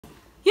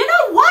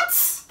know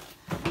what?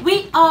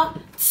 We are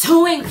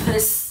doing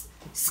this.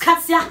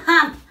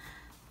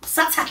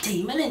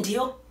 Saturday,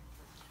 Melindio.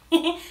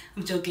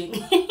 I'm joking.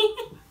 Where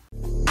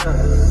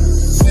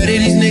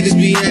did these niggas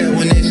be at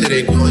when they say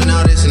they doing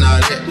all this and all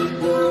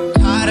that?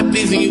 Tired of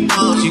beefing you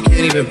bums, you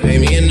can't even pay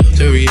me enough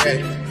to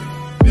react.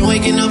 Been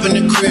waking up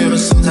in the crib, and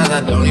sometimes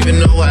I don't even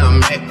know where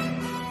I'm at.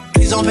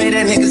 Please don't pay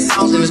that nigga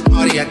songs in this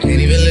party, I can't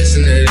even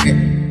listen to that.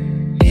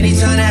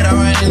 Anytime that I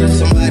run into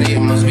somebody, it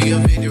must be a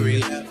victory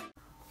lap.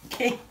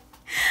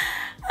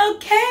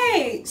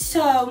 Okay,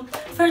 so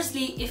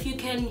firstly, if you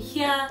can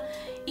hear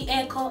the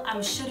echo,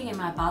 I'm shooting in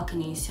my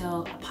balcony,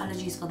 so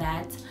apologies for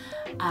that.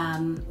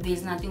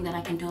 There's nothing that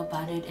I can do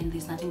about it, and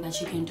there's nothing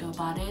that you can do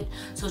about it,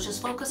 so just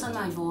focus on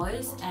my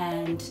voice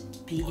and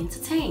be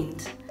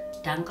entertained.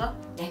 Danke.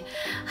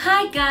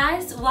 Hi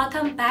guys,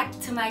 welcome back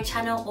to my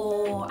channel,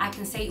 or I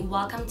can say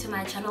welcome to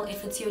my channel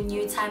if it's your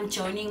new time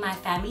joining my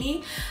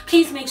family.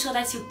 Please make sure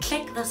that you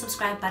click the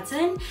subscribe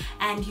button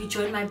and you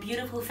join my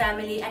beautiful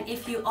family. And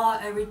if you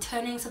are a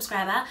returning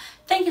subscriber,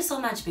 thank you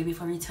so much, baby,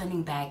 for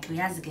returning back.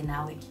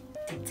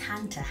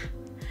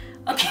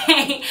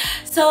 Okay,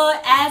 so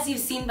as you've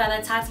seen by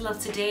the title of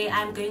today,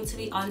 I'm going to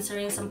be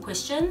answering some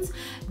questions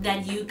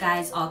that you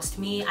guys asked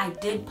me. I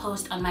did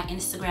post on my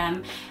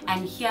Instagram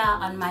and here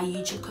on my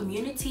YouTube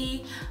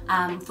community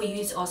for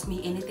you to ask me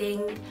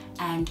anything,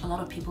 and a lot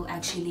of people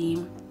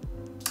actually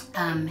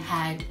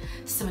had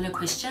similar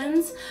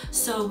questions,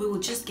 so we will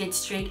just get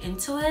straight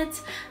into it.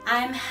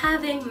 I'm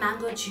having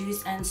mango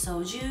juice and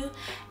soju,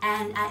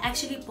 and I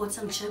actually bought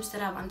some chips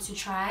that I want to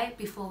try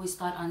before we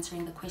start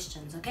answering the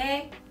questions,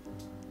 okay?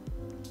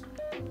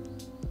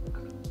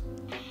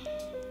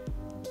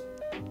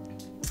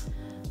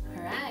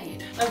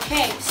 Alright,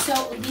 okay,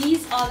 so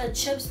these are the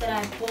chips that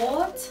I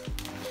bought.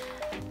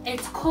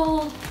 It's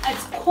corn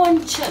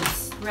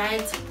chips,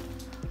 right?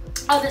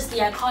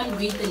 Obviously, I can't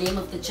read the name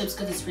of the chips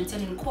because it's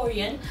written in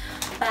Korean,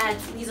 but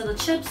these are the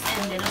chips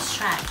and let us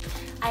try.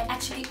 I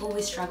actually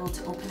always struggle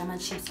to open my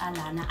chips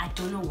alana. I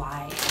don't know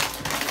why.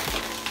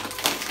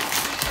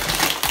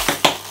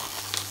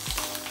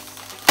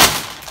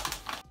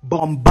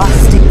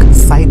 Bombastic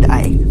side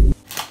eye.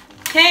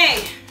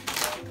 Okay.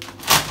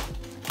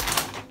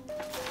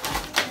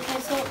 Okay,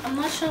 so I'm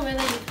not sure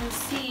whether you can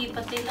see,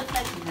 but they look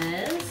like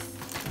this,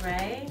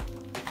 right?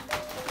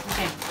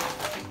 Okay.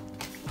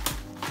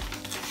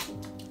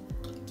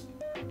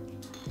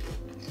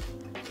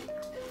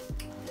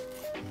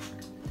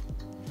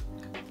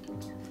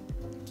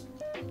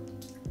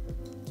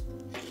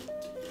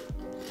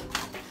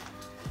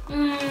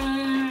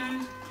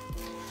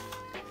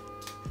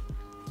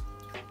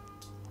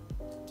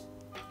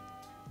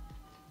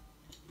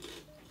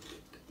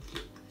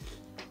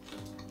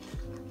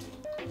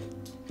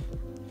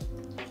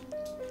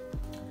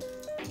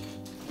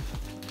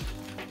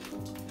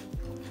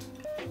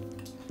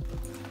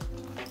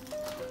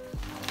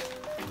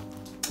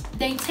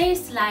 They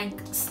taste like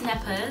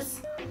Snappers,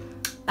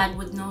 but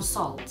with no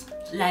salt.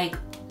 Like,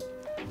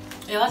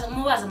 it was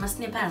more as a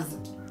Snappers.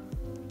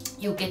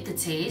 You get the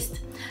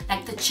taste,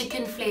 like the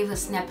chicken flavor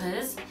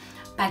Snappers,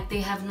 but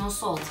they have no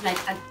salt. Like,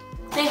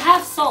 they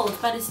have salt,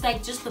 but it's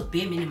like just the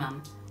bare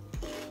minimum.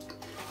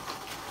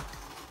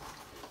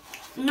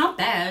 Not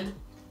bad.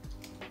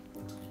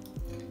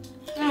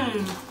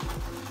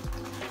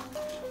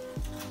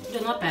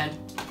 They're not bad.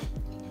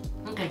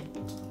 Okay.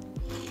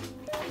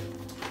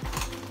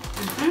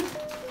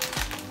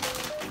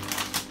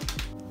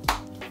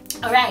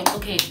 Alright,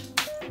 okay.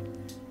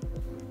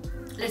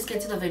 Let's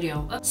get to the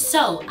video.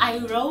 So I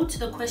wrote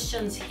the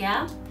questions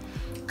here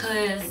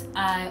because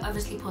I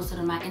obviously posted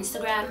on my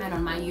Instagram and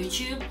on my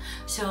YouTube,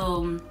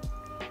 so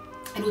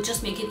it will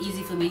just make it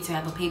easy for me to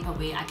have a paper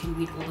where I can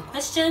read all the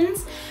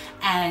questions.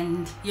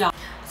 And yeah,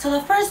 so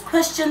the first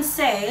question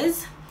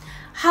says,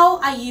 how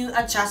are you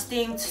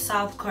adjusting to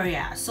South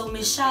Korea? So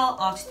Michelle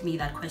asked me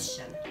that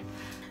question.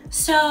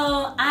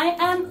 So I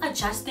am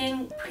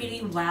adjusting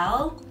pretty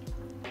well.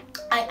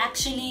 I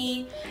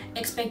actually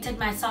expected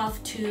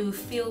myself to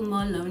feel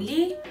more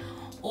lonely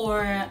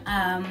or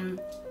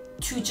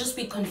to just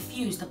be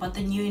confused about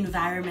the new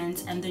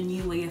environment and the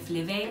new way of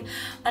living,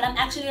 but I'm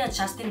actually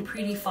adjusting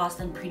pretty fast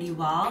and pretty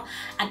well.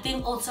 I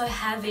think also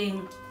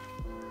having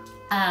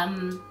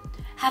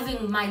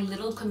my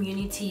little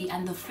community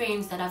and the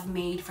friends that I've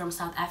made from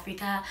South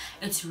Africa,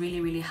 it's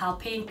really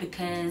helping,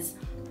 because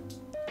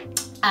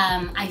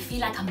I feel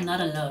like I'm not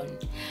alone.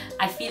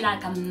 I feel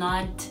like I'm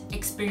not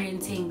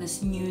experiencing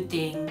this new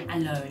thing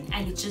alone,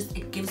 and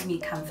it gives me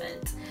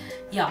comfort.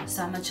 Yeah,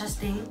 so I'm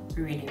adjusting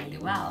really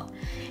well.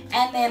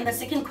 And then the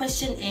second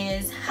question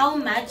is, how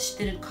much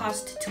did it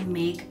cost to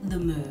make the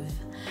move?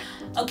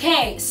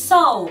 Okay,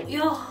 so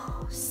yo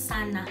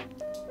sana.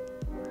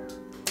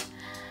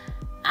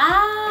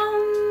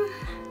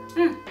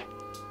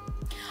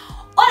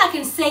 All I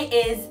can say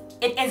is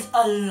it is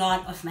a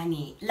lot of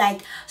money.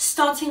 Like,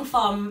 starting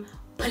from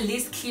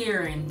police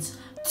clearance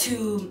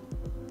to,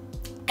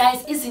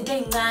 guys, isn't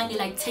it money,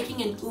 like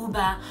taking an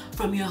Uber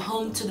from your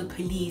home to the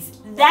police?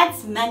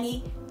 That's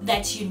money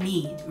that you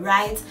need,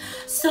 right?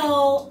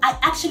 So I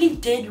actually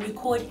did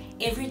record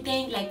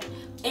everything, like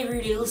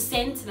every little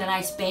cent that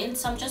I spent.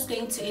 So I'm just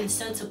going to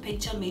insert a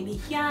picture maybe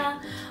here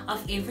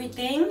of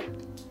everything,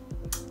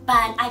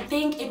 but I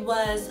think it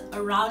was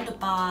around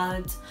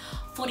about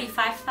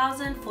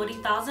 45,000,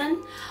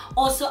 40,000.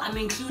 Also, I'm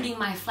including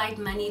my flight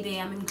money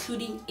there, I'm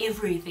including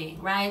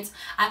everything, right?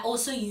 I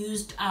also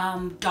used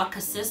Doc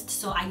Assist,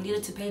 so I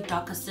needed to pay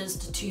Doc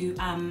Assist to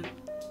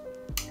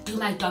do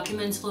my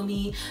documents for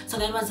me, so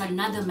that was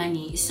another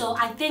money. So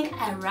I think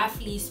I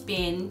roughly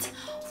spent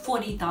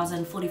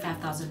 40,000,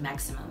 45,000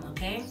 maximum.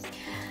 Okay,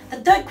 the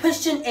third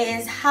question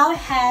is, how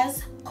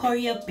has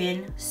Korea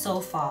been so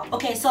far?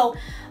 Okay, so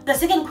the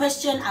second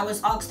question I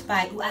was asked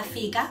by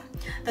Uafika.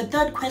 The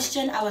third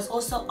question I was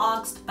also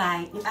asked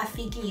by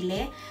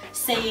Uafikile,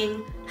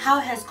 saying, how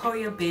has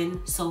Korea been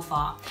so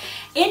far?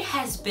 It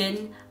has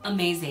been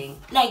amazing.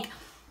 Like,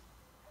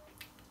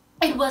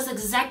 it was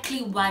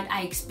exactly what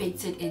I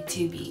expected it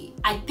to be.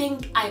 I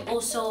think I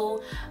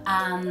also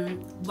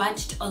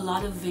watched a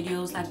lot of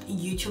videos, like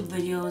YouTube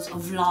videos or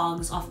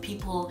vlogs of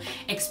people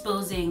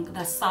exposing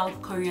the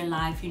South Korea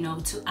life, you know,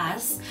 to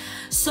us.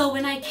 So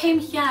when I came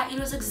here, it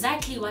was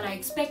exactly what I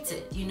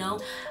expected, you know.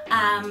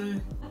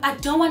 I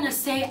don't want to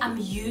say I'm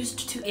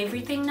used to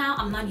everything now.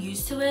 I'm not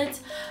used to it,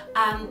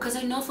 because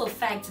I know for a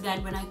fact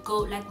that when I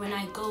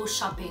go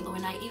shopping, or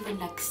when I even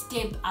like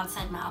step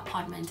outside my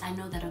apartment, I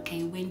know that,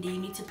 okay, Wendy, you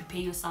need to prepare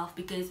yourself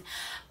because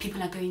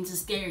people are going to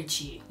stare at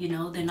you, you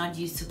know. They're not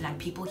used to black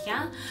people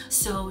here.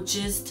 So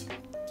just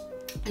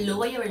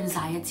lower your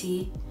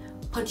anxiety,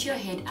 put your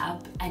head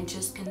up, and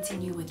just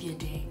continue with your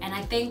day. And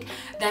I think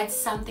that's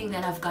something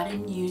that I've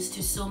gotten used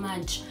to so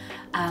much,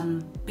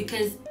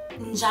 because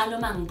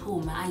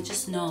I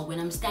just know when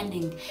I'm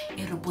standing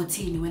in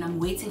Robotini, when I'm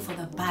waiting for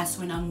the bus,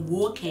 when I'm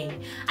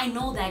walking, I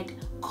know that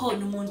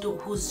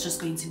who's just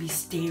going to be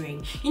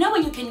staring. You know,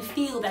 when you can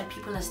feel that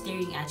people are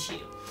staring at you.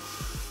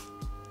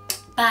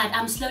 But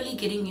I'm slowly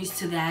getting used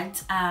to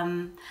that.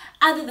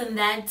 Other than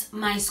that,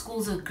 my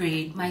schools are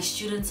great. My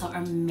students are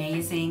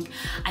amazing.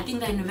 I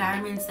think the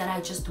environments that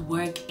I just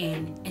work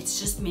in, it's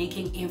just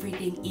making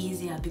everything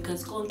easier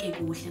because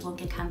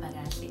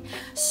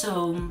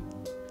so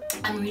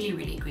I'm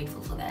really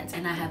grateful for that,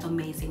 and I have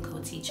amazing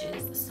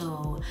co-teachers,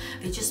 so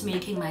they're just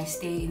making my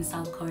stay in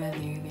South Korea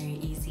very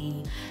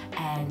easy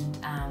and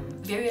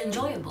very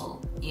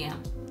enjoyable. Yeah.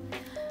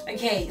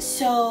 Okay,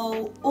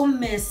 so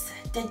Miss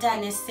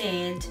Dedane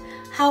said,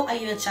 how are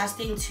you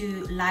adjusting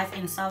to life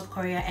in South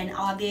Korea, and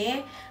are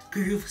there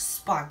groove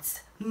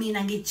spots?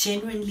 I'm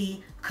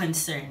genuinely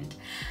concerned.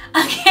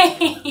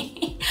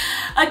 Okay.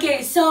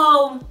 Okay,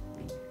 so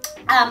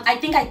I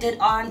think I did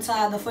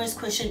answer the first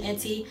question,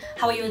 Etty.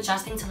 How are you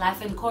adjusting to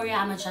life in Korea?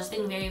 I'm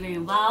adjusting very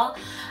well.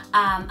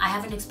 I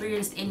haven't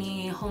experienced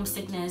any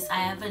homesickness. I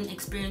haven't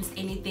experienced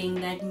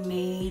anything that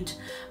made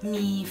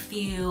me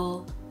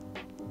feel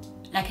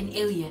like an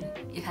alien,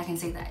 if I can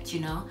say that,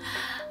 you know.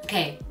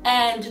 Okay,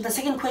 and the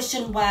second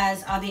question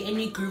was, are there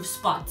any groove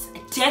spots?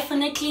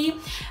 Definitely.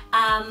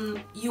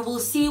 You will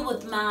see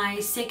with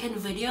my second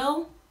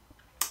video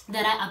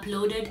that I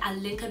uploaded, I'll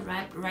link it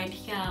right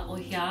here or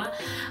here.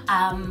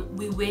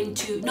 We went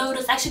to, no, it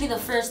was actually the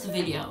first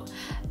video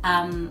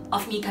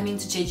of me coming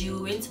to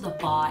Jeju. We went to the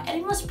bar and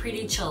it was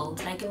pretty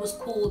chilled. Like, it was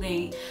cool.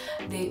 There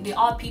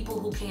are people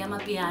who play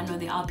amapiano,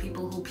 there are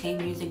people who play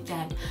music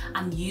that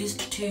I'm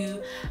used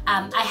to.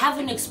 I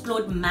haven't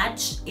explored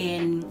much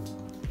in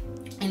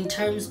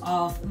terms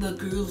of the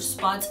groove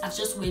spots. I've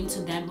just went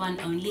to that one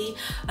only,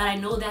 but I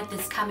know that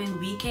this coming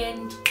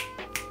weekend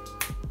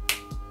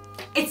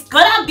it's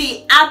gonna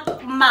be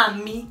up,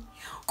 mommy.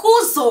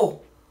 Kuso.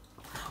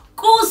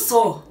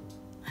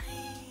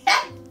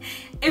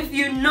 If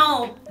you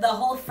know the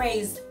whole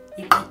phrase,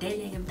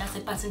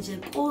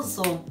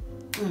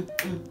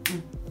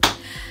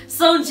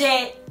 so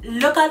Jay,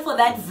 look out for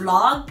that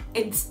vlog.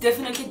 It's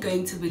definitely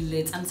going to be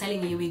lit. I'm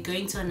telling you, we're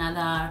going to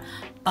another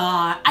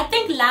bar. I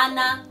think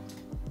Lana,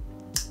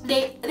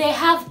 they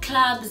have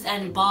clubs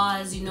and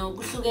bars, you know,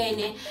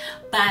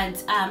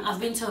 but I've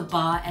been to a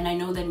bar, and I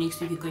know that next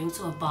week we're going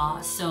to a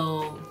bar.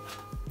 So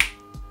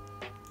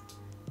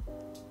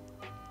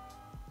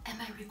am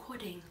I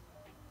recording?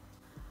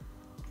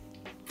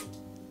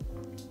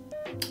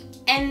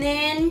 And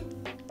then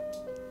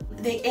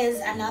there is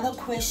another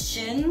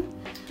question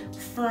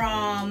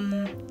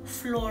from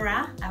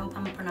Flora. I hope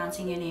I'm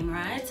pronouncing your name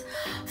right.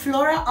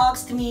 Flora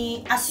asked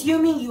me,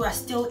 assuming you are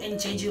still in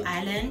Jeju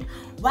Island,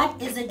 what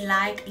is it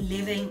like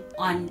living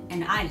on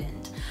an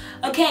island?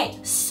 Okay,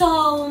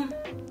 so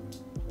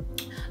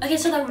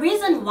the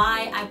reason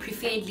why I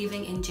preferred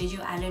living in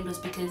Jeju Island was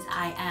because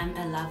I am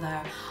a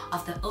lover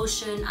of the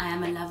ocean. I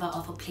am a lover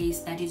of a place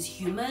that is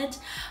humid,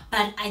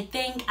 but I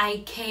think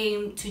I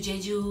came to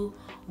Jeju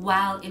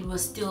while it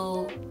was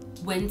still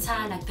winter,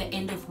 like the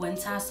end of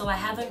winter, so I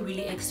haven't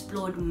really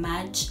explored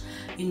much,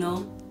 you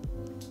know,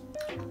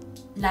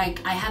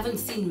 Like, I haven't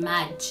seen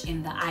much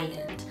in the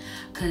island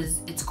because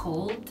it's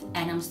cold,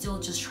 and I'm still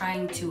just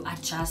trying to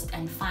adjust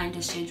and find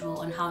a schedule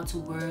on how to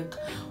work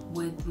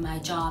with my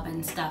job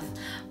and stuff.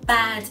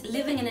 But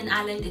living in an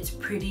island, it's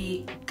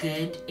pretty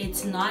good.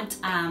 It's not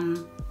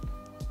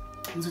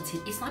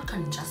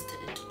congested.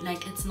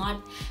 Like, it's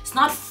not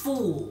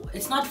full.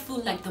 It's not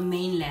full like the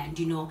mainland,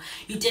 you know.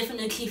 You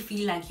definitely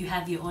feel like you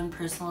have your own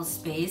personal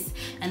space,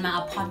 and my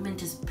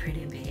apartment is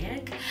pretty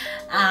big.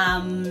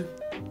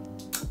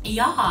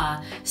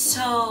 Yeah,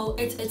 so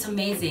it's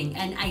amazing,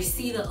 and I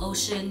see the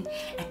ocean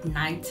at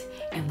night,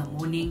 in the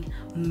morning,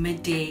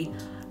 midday,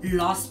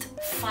 lost,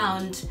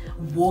 found,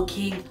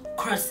 walking,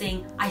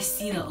 crossing. I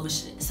see the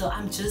ocean, so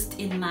I'm just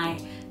in my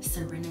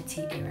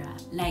serenity era.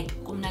 Like,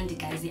 kumnandi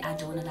guys, I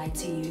don't want to lie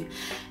to you,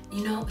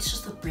 you know, it's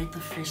just a breath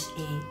of fresh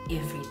air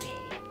every day.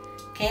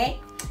 Okay,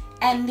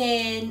 and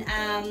then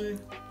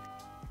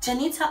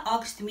Janita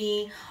asked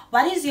me,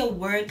 what is your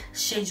work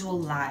schedule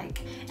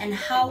like and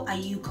how are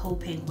you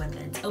coping with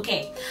it?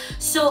 Okay,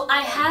 so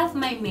I have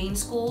my main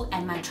school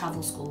and my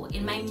travel school.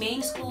 In my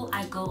main school,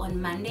 I go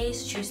on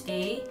Mondays,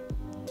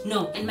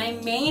 in my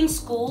main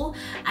school,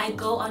 I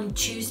go on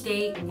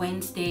Tuesday,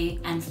 Wednesday,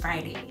 and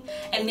Friday.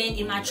 And then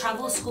in my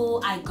travel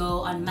school, I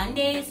go on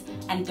Mondays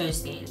and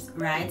Thursdays,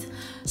 right?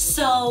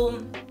 So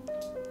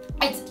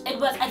it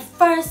was, at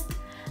first,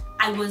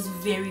 I was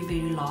very,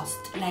 very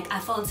lost. Like, I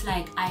felt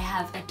like I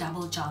have a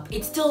double job.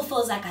 It still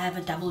feels like I have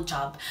a double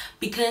job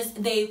because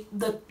the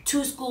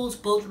two schools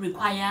both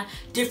require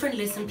different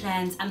lesson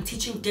plans. I'm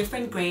teaching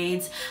different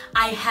grades.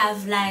 I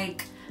have,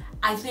 like,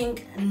 I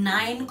think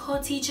 9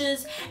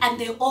 co-teachers, and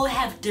they all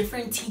have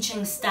different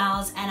teaching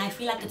styles, and I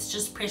feel like it's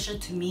just pressure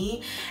to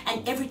me,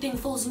 and everything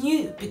feels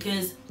new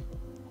because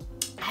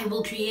I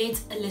will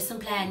create a lesson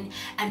plan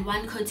and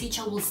one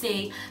co-teacher will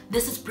say,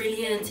 this is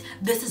brilliant,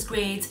 this is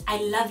great, I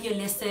love your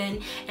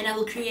lesson, and I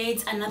will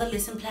create another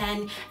lesson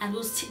plan, and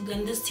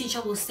then this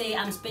teacher will say,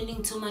 I'm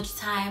spending too much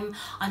time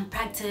on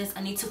practice,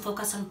 I need to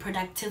focus on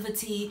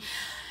productivity.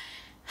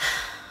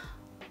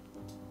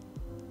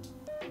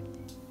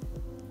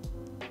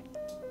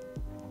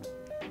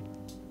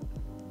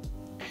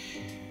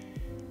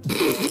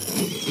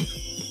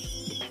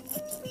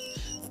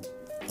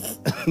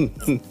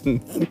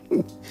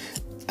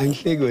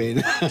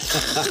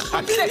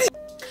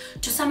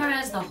 To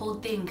summarize the whole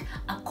thing,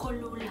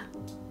 akolula.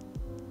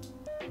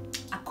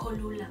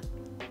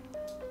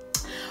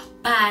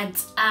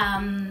 But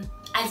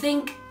I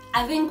think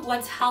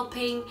what's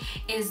helping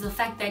is the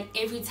fact that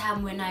every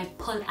time when I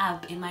pull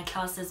up in my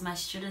classes, my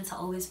students are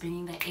always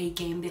bringing the A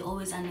game. They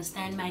always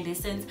understand my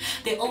lessons.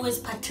 They always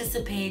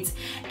participate,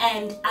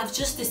 and I've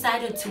just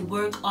decided to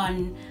work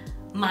on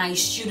my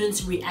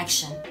students'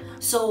 reaction.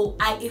 So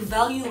I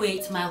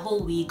evaluate my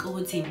whole week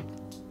over team.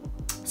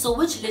 So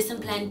which lesson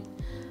plan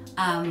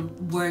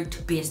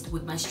worked best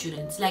with my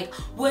students? Like,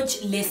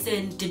 which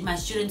lesson did my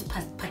students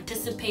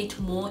participate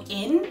more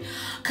in?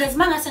 Because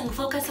mangase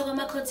ngifocus on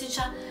my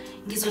co-teacher,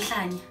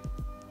 ngizohlanya.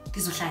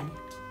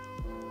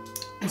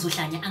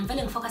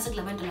 Angivele ngifocus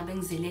kulabantu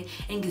labengizele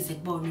engize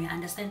kubona, you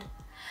understand?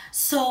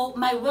 So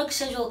my work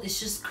schedule is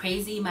just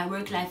crazy. My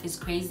work life is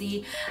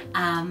crazy.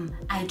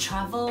 I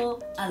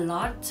travel a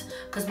lot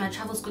because my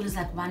travel school is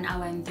like 1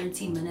 hour and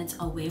 30 minutes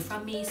away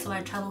from me. So I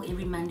travel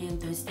every Monday and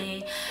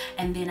Thursday,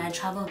 and then I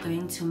travel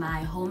going to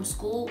my home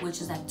school, which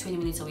is like 20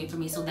 minutes away from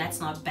me. So that's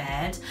not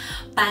bad.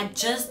 But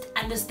just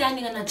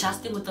understanding and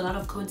adjusting with a lot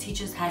of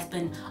co-teachers has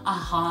been a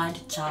hard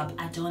job.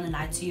 I don't want to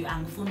lie to you.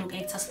 I'm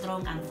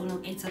strong, I'm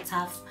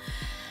tough.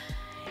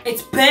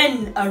 It's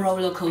been a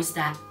roller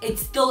coaster. It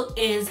still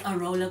is a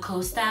roller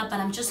coaster, but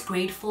I'm just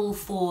grateful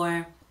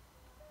for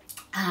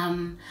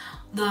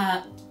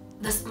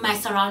my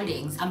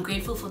surroundings. I'm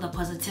grateful for the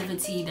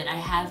positivity that I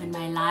have in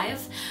my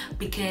life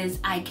because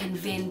I can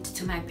vent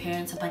to my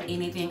parents about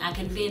anything. I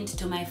can vent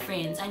to my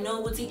friends. I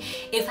know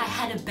if I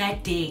had a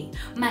bad day,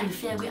 my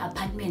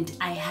apartment,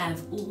 I have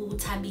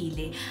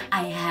Utabile,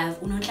 I have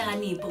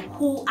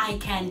who I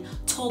can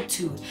talk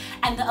to.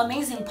 And the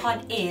amazing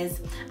part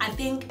is, I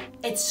think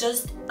it's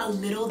just a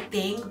little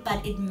thing,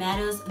 but it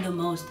matters the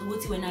most.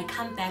 When I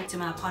come back to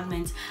my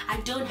apartment, I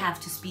don't have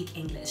to speak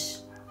English.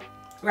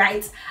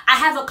 Right? I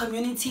have a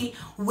community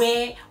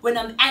where when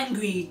I'm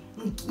angry,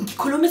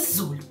 ngikhuluma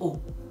isiZulu. Oh,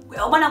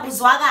 ubona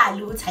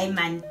kuzwakala ukuthi hayi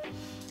man,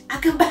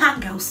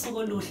 akubanga usuku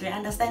oluhle,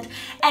 understand?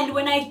 And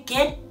when I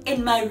get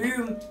in my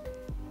room,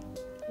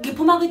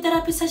 ngiphuma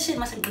kwi-therapy session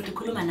mase ngiqeda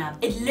ukukhuluma nabo.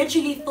 It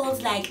literally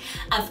feels like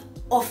I've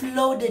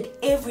offloaded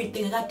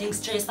everything ekade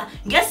ngistressa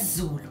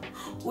ngesiZulu.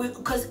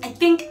 Because I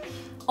think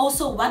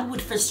also what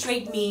would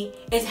frustrate me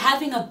is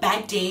having a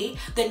bad day,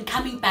 then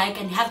coming back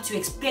and have to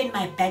explain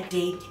my bad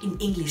day in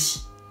English.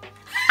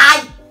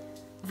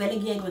 Vele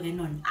ngiyeke ke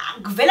nona.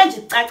 Ngivela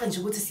nje caca nje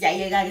ukuthi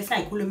siyayeka ke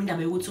singayikhuluma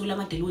indaba yokuthi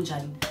ulamadela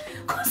unjani.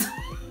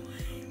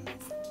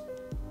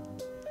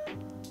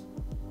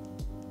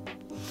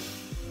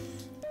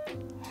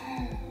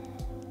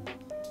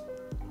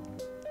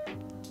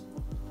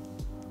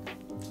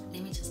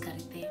 Let me just cut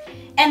it there.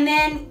 And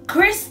then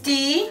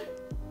Christy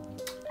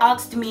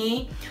asked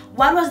me,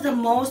 what was the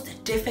most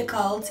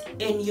difficult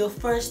in your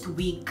first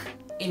week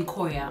in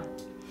Korea?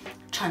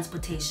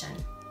 Transportation.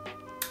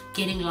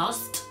 Getting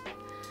lost.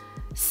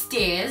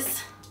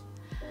 Stairs.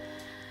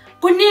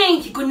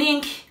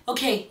 Kuningi.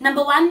 Okay,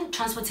 number one,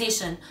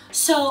 transportation.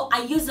 So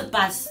I use the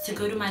bus to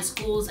go to my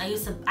schools. I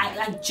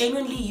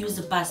genuinely use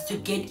the bus to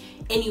get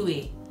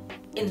anywhere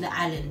in the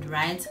island,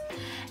 right?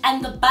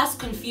 And the bus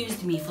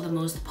confused me for the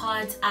most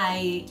part.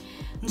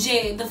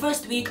 The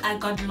first week I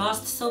got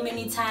lost so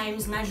many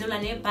times.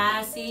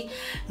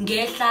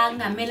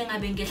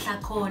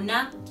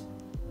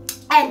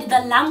 And the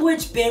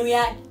language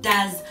barrier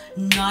does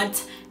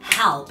not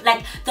help.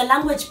 Like, the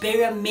language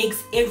barrier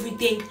makes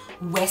everything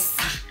worse.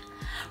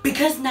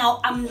 Because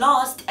now I'm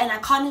lost and I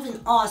can't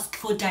even ask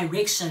for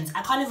directions.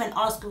 I can't even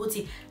ask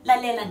Uti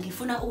lalela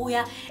ngifuna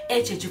ukuya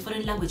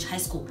foreign language high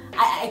school.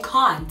 I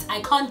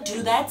can't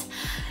do that.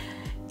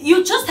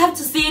 You just have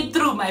to see it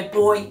through, my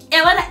boy.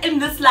 Even in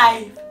this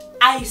life,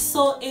 I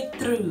saw it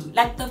through.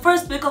 Like, the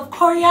first week of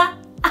Korea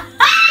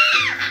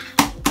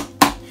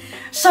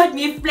showed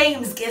me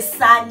flames,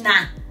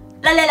 kesana.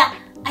 Lalela.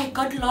 I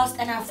got lost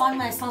and I found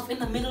myself in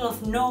the middle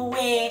of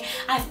nowhere.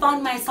 I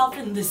found myself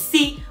in the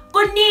sea.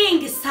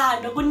 Kuningi,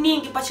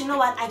 but you know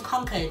what? I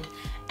conquered.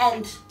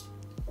 And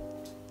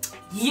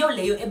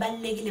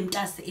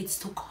it's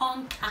to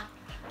conquer.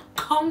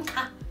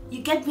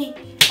 You get me?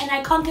 And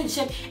I conquered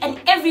shit.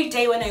 And every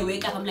day when I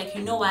wake up, I'm like,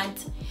 you know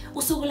what?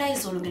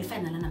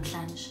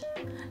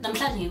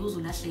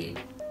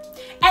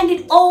 And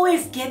it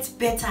always gets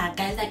better,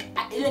 guys. Like,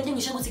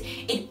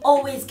 it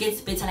always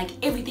gets better. Like,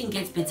 everything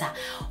gets better.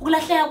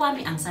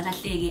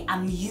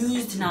 I'm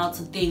used now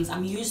to things.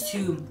 I'm used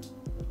to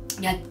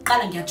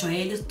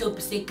stop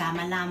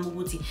segama lami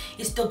ukuthi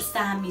istop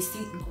sami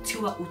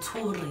sithiwa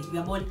uthuri,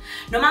 uyabona?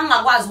 Noma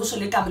ngingakwazi ukusho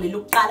legama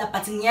lelokuqala,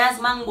 but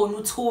ngiyazi mangibona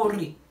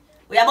uthuri,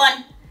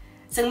 uyabona?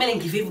 Sekumele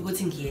ngivive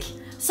ukuthi ngiyehla.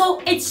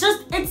 So it's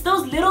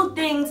those little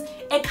things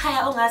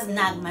ekhaya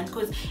ongazinaki, man,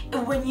 because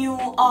when you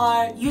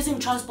are using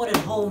transport at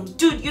home,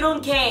 dude, you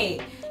don't care.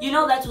 You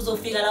know that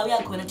uzofika la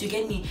uyakhona, do you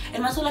get me?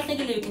 And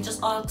masolahlekile, you can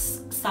just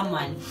ask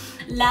someone.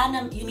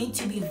 Lana, you need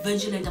to be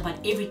vigilant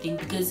about everything,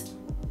 because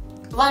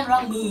one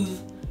wrong move,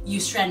 you're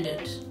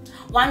stranded.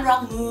 One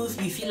wrong move,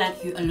 you feel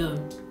like you're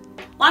alone.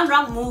 One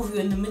wrong move,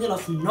 you're in the middle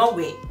of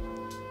nowhere.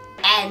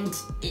 And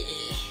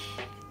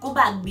go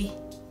back, B.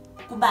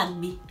 Do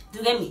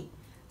you get me?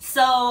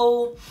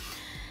 So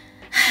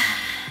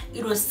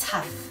it was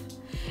tough.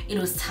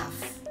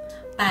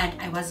 But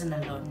I wasn't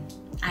alone.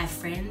 I have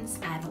friends,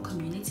 I have a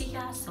community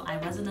here, so I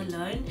wasn't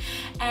alone.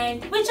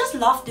 And we just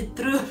laughed it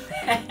through.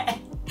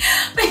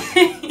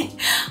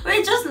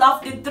 We just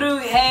laughed it through.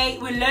 Hey,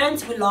 we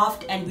learned, we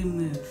laughed, and we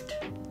moved.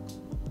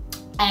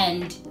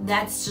 And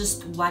that's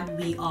just what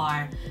we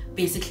are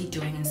basically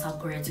doing in South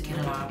Korea to get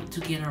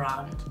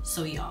around.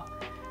 So yeah.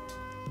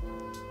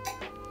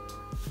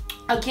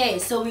 Okay,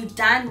 so we're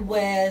done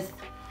with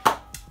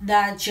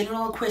the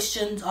general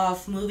questions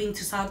of moving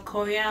to South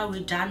Korea.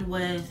 We're done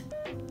with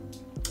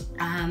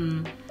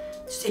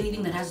just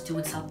anything that has to do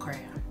with South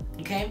Korea.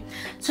 Okay,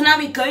 so now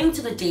we're going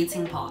to the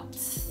dating part.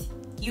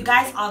 You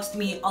guys asked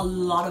me a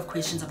lot of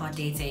questions about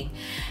dating,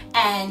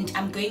 and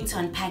I'm going to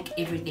unpack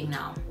everything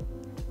now.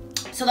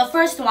 So the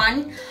first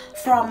one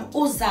from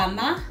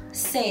Uzama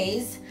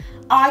says,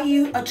 are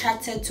you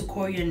attracted to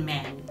Korean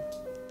men?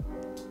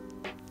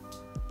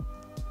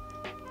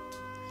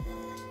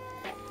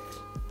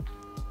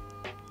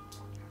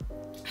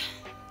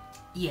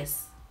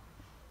 Yes,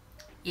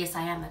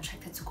 I am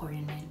attracted to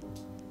Korean men.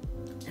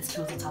 Let's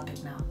close the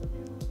topic now.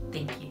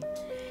 Thank you.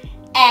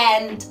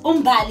 And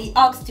Umbali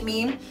asked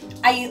me,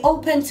 are you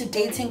open to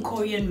dating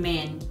Korean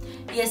men?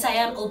 Yes, I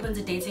am open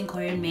to dating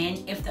Korean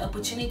men. If the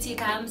opportunity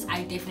comes,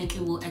 I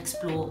definitely will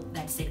explore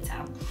that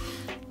sector.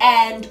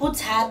 And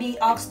Utabi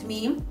asked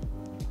me,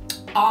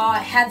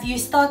 have you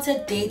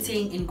started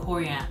dating in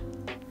Korea?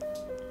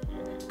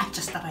 I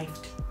just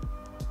arrived.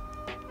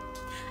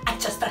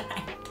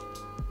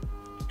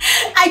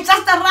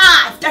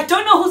 I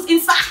don't know who's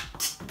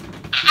inside.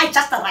 I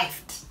just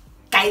arrived.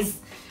 Guys,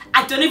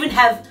 I don't even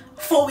have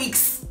 4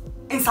 weeks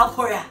in South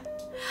Korea.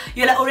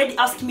 You're like already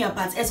asking me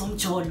about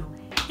Ezomjolo.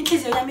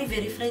 Inhliziyo yami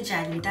very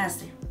fragile,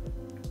 mtase.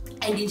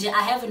 And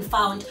I haven't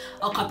found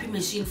a copy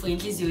machine for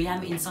inhliziyo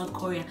yami in South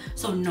Korea.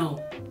 So no.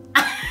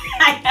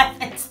 I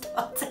haven't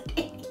started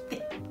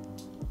anything.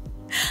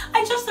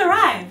 I just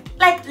arrived.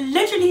 Like,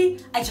 literally,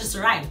 I just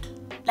arrived.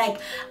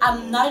 Like,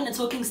 I'm not in a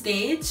talking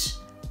stage.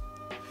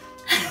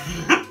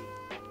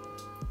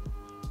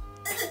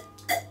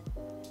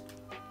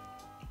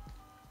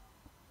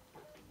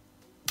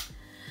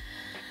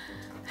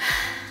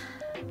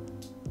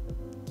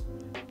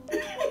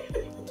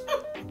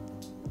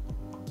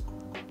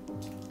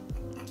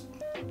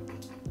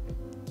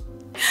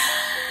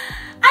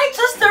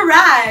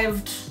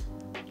 Arrived.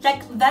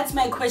 Like, that's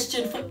my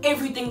question for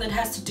everything that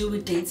has to do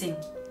with dating.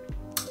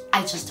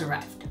 I just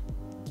arrived.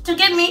 Do you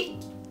get me?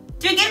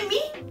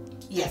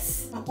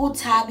 Yes.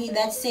 Utabi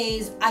that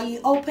says, are you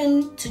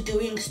open to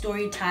doing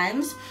story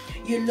times?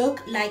 You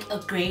look like a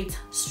great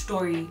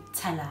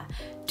storyteller.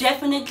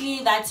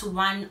 definitely that's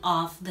one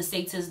of the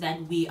sectors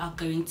that we are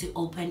going to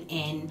open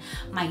in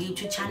my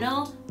YouTube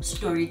channel.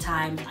 Story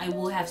times. I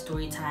will have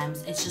story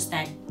times. It's just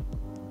that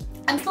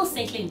I'm still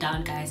settling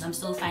down, guys. I'm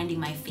still finding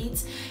my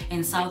feet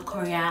in South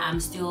Korea. I'm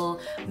still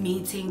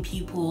meeting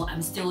people.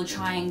 I'm still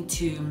trying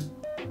to,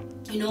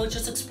 you know,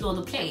 just explore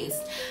the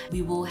place.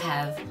 We will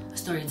have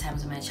story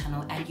times on my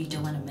channel, and you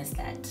don't want to miss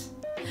that.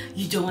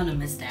 You don't want to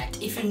miss that.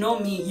 If you know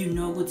me, you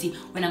know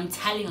when I'm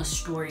telling a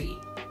story,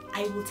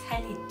 I will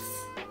tell it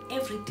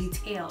every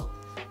detail.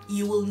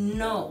 You will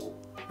know,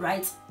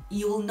 right?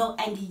 You will know,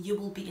 and you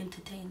will be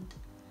entertained.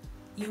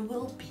 You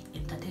will be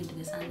entertained,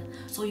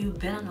 so you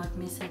better not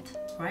miss it,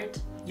 right?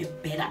 You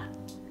better.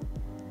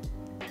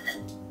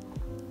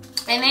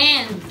 And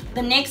then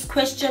the next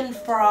question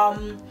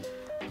from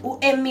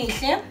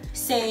Emihle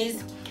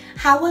says,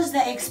 how was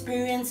the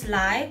experience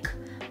like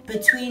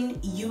between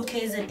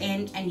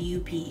UKZN and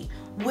UP?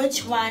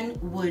 Which one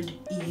would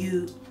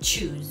you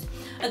choose?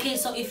 Okay,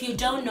 so if you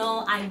don't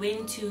know, I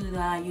went to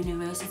the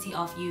University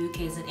of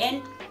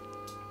UKZN.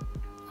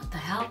 What the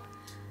hell?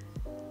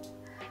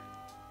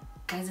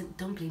 Guys,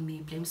 don't blame me,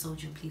 blame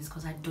Soju please,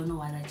 because I don't know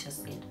what I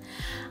just said.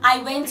 I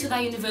went to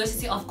the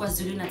University of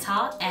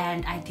KwaZulu-Natal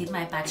and I did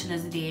my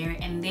bachelor's there,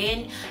 and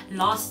then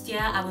last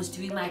year I was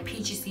doing my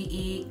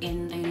PGCE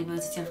in the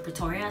University of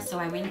Pretoria, so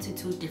I went to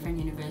 2 different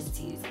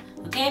universities.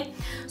 Okay,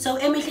 so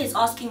Emily is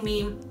asking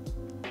me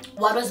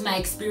what was my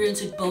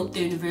experience with both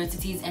the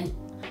universities, and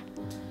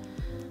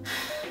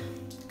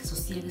so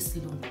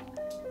seriously,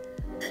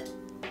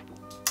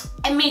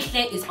 Emily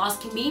is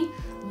asking me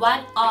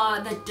what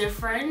are the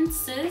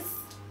differences.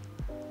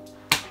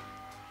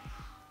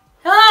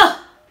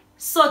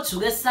 So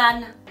juke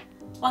sana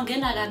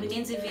wangena kabi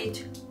nenze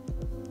video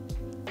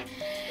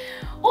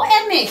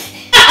Emihle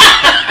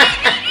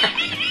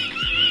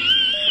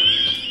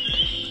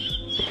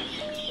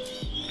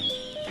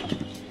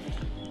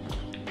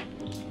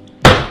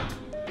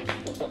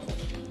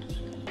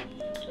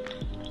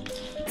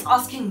it's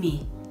asking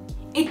me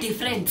a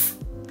difference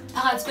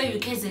phakathi kwe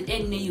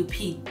UKZN ne UP,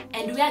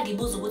 and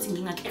uyangibuza ukuthi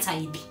ngingakhetha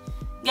yipi.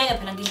 Ngeke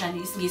phela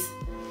ngidlale isingisi.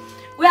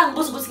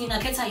 Uyangibuza ukuthi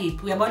ngingakhetha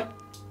yipi, uyabona?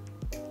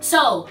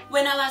 So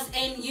when I was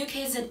in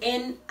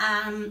UKZN,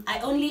 I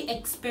only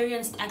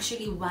experienced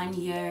actually 1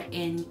 year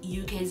in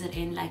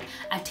UKZN, like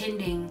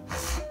attending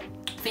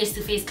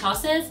face-to-face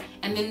classes,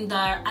 and then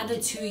the other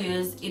 2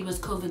 years it was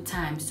COVID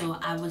time, so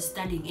I was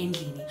studying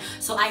endlini.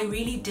 So I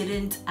really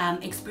didn't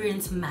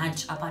experience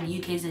much about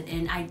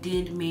UKZN. I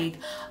did make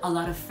a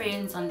lot of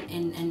friends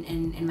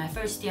in my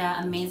first year,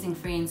 amazing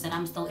friends that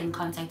I'm still in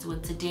contact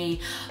with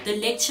today.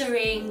 The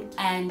lecturing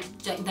and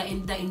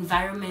the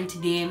environment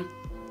there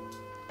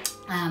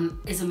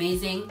is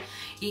amazing.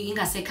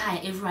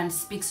 Everyone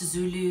speaks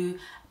Zulu.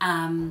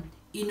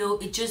 You know,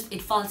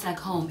 it felt like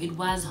home. It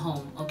was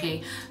home.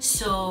 Okay,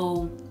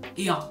 so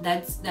yeah,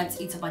 that's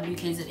it about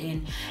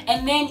UKZN.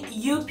 And then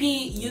UP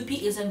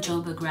is in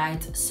Joburg,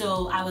 right?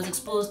 So I was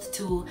exposed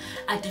to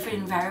a different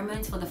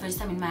environment for the first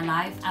time in my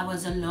life. I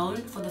was alone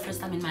for the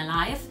first time in my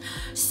life,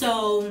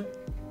 so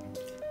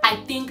I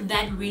think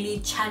that really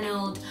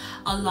channeled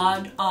a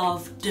lot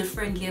of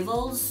different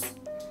levels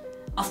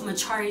of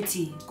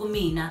maturity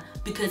kumina,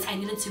 because I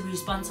needed to be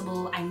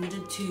responsible. I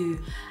needed to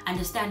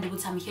understand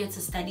what I'm here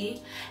to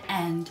study,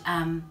 and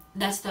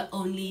that's the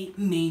only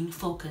main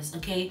focus.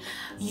 Okay,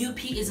 UP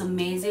is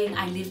amazing.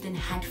 I lived in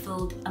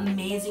Hatfield,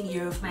 amazing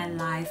year of my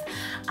life.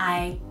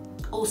 I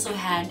also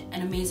had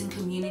an amazing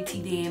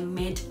community there,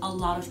 met a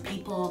lot of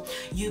people.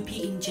 UP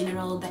in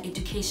general, the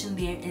education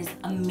there is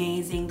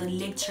amazing, the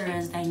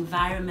lecturers, the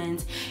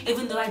environment.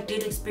 Even though I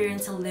did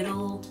experience a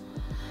little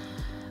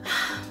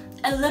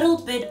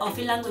bit of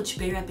a language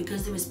barrier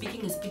because they were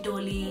speaking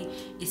Isipitoli,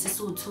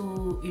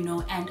 Isisotho, you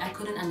know, and I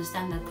couldn't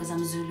understand that because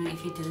I'm Zulu,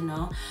 if you didn't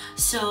know.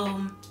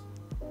 So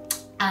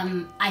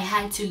I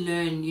had to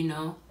learn, you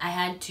know, I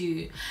had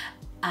to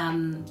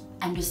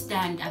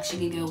understand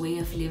actually their way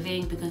of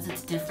living, because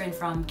it's different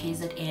from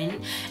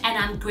KZN, and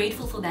I'm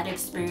grateful for that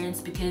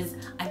experience because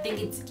I think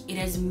it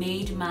has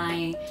made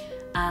my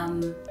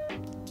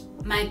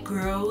my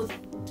growth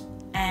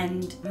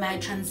and my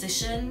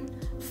transition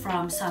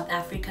from South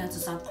Africa to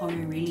South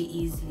Korea really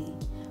easily,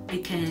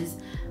 because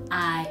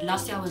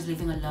last year I was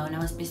living alone. I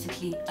was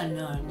basically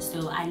alone,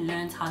 so I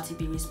learned how to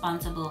be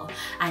responsible.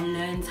 I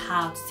learned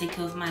how to take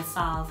care of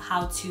myself,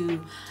 how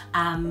to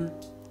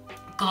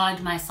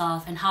guard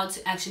myself, and how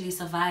to actually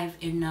survive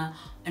in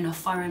a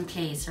foreign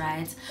place,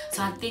 right?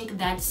 So I think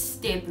that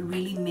step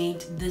really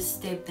made this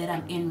step that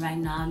I'm in right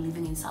now,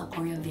 living in South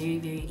Korea, very,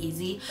 very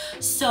easy.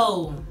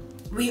 So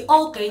we're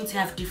all going to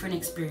have different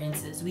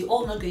experiences. We're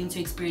all not going to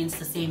experience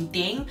the same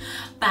thing,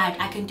 but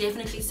I can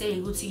definitely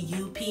say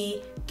UP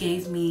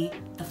gave me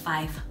the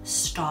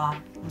 5-star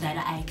that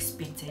I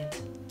expected,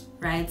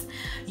 right?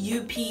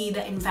 UP,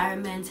 the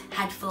environment,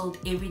 Hatfield,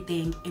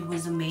 everything, it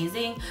was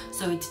amazing.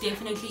 So it's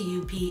definitely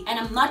UP, and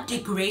I'm not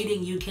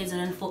degrading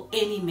UKZN for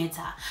any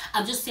matter.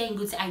 I'm just saying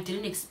I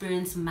didn't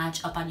experience much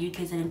about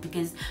UKZN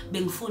because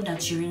being funda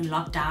during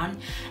lockdown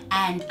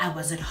and I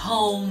was at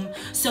home,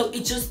 so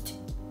it just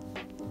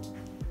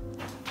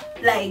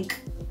Like,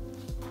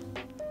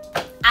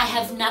 I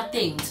have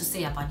nothing to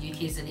say about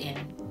UKZN.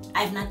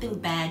 I have nothing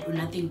bad or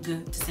nothing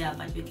good to say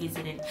about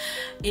UKZN.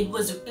 It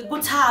was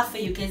tough for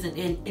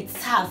UKZN. It's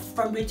tough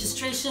from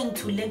registration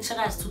to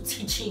lecturers to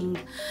teaching.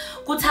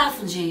 Go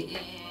tough nje.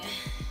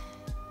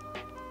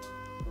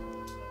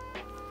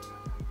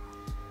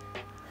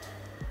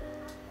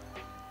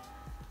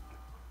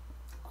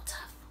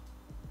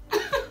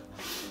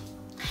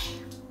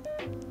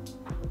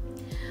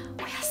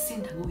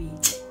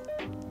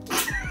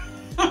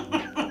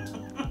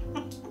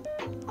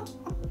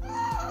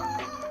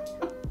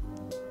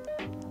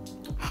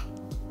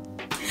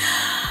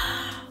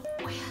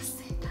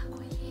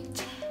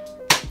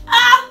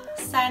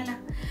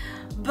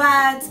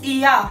 But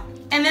yeah,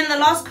 and then the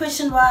last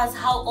question was,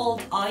 how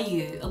old are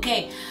you?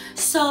 Okay,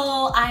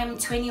 so I'm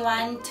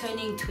 21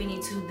 turning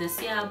 22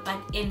 this year, but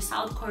in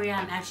South Korea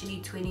I'm actually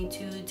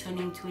 22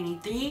 turning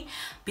 23,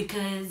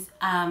 because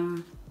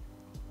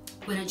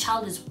when a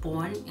child is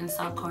born in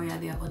South Korea,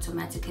 they are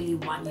automatically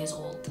 1 year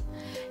old,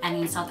 and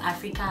in South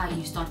Africa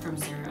you start from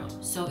 0.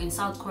 So in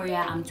South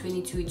Korea I'm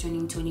 22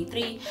 turning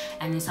 23,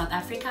 and in South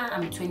Africa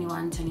I'm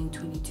 21 turning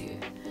 22.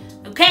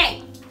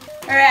 Okay.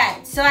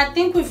 Alright, so I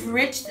think we've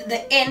reached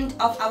the end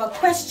of our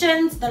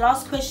questions. The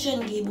last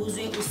question,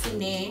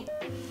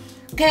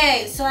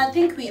 okay, so I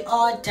think we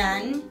are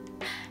done.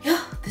 Yo,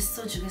 this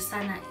soju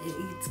sana,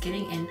 it's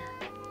getting in.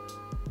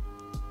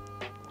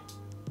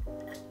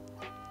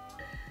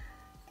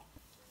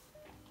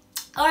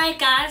 Alright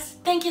guys,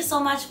 thank you so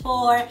much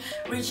for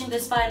reaching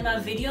this far in my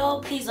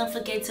video. Please don't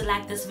forget to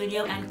like this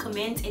video and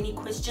comment any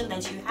question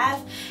that you have,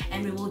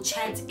 and we will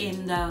chat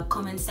in the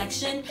comment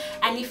section.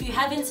 And if you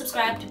haven't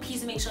subscribed,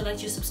 please make sure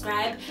that you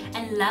subscribe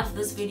and love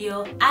this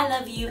video. I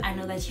love you. I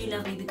know that you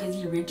love me because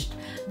you reached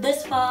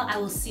this far. I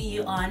will see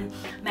you on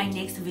my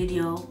next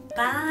video.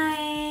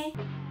 Bye.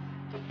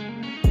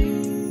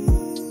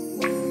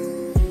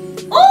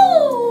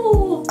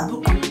 Ooh!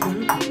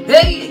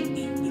 Hey!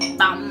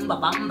 Bamba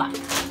bamba.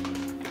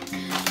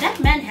 That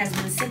man has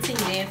been sitting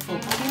there for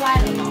quite a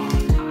while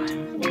now.